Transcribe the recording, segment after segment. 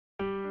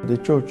The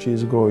church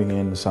is growing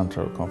in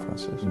central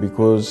conferences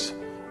because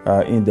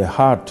in the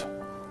heart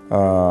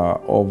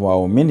of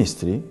our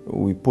ministry,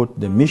 we put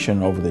the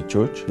mission of the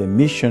church, the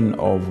mission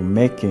of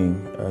making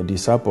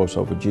disciples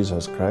of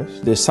Jesus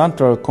Christ. The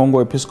Central Congo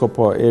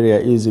Episcopal area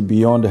is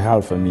beyond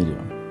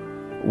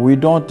 500,000. We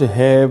don't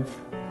have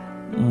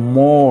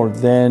more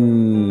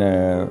than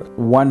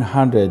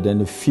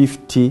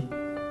 150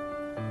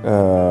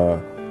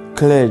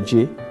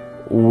 clergy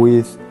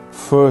with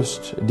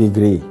first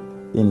degree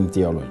in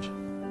theology.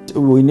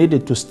 We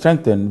needed to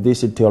strengthen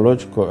these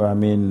theological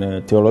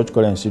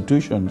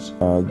institutions.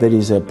 There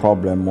is a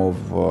problem of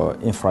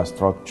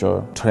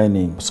infrastructure,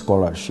 training,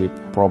 scholarship,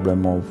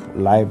 problem of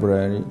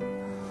library.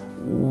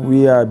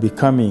 We are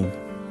becoming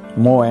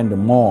more and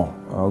more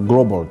a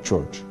global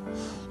church.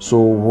 So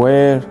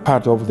where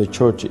part of the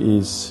church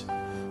is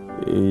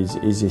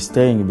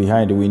staying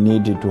behind, we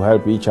need to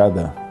help each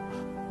other.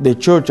 The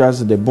church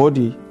as the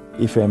body,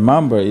 if a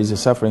member is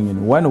suffering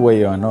in one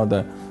way or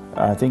another,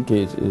 I think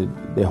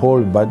the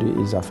whole body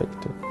is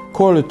affected.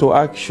 Call to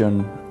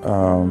action,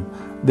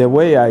 the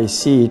way I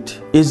see it,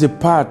 is a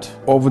part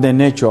of the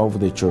nature of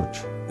the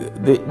church.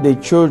 The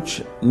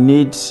church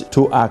needs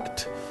to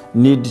act,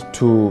 needs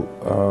to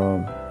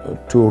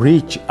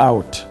reach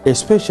out,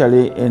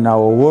 especially in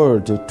our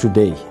world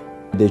today.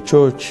 The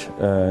church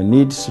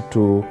needs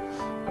to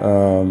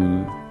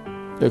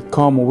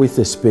come with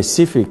a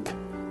specific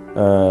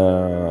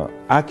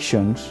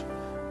actions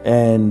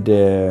and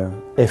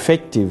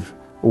effective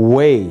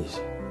ways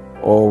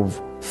of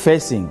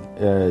facing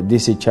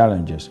these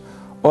challenges.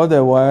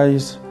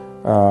 Otherwise,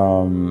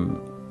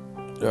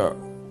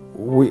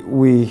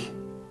 we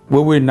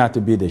will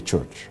not be the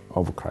church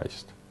of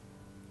Christ.